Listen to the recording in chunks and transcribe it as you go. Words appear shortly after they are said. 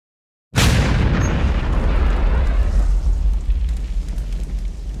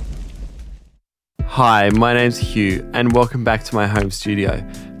Hi, my name's Hugh and welcome back to my home studio.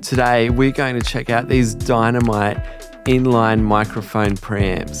 Today we're going to check out these Dynamite inline microphone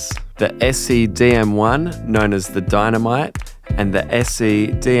preamps. The SE DM1, known as the Dynamite, and the SE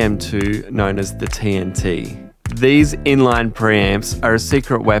DM2, known as the TNT. These inline preamps are a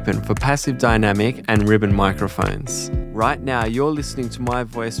secret weapon for passive dynamic and ribbon microphones. Right now you're listening to my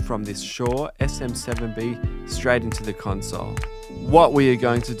voice from this Shure SM7B straight into the console. What we are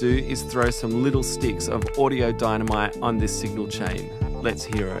going to do is throw some little sticks of audio dynamite on this signal chain. Let's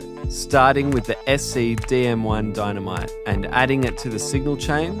hear it. Starting with the SE DM1 Dynamite and adding it to the signal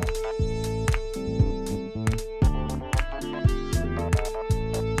chain.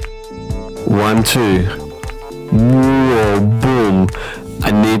 One, two. Whoa, boom.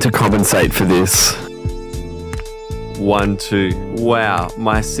 I need to compensate for this. 1, 2. Wow,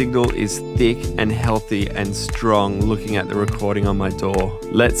 my signal is thick and healthy and strong looking at the recording on my DAW.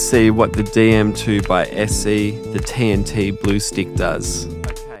 Let's see what the DM2 by SE, the TNT blue stick does.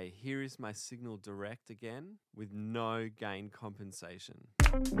 Okay, here is my signal direct again with no gain compensation.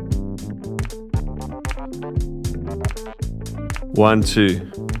 1,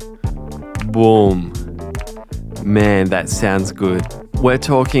 2. Boom. Man, that sounds good. We're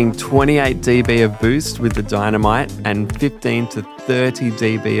talking 28 dB of boost with the Dynamite and 15 to 30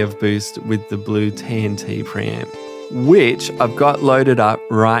 dB of boost with the blue TNT preamp, which I've got loaded up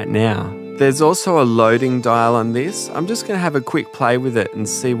right now. There's also a loading dial on this. I'm just going to have a quick play with it and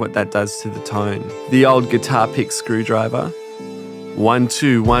see what that does to the tone. The old guitar pick screwdriver. 1,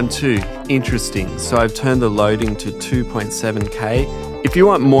 2, 1, 2. Interesting. So I've turned the loading to 2.7K. If you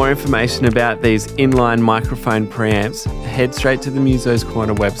want more information about these inline microphone preamps, head straight to the Muso's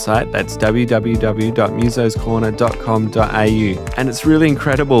Corner website. That's www.musoscorner.com.au. And it's really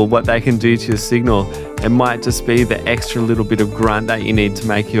incredible what they can do to your signal. It might just be the extra little bit of grunt that you need to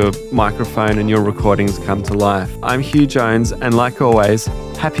make your microphone and your recordings come to life. I'm Hugh Jones, and like always,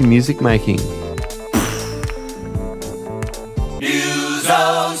 happy music making.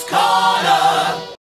 Muso's Corner.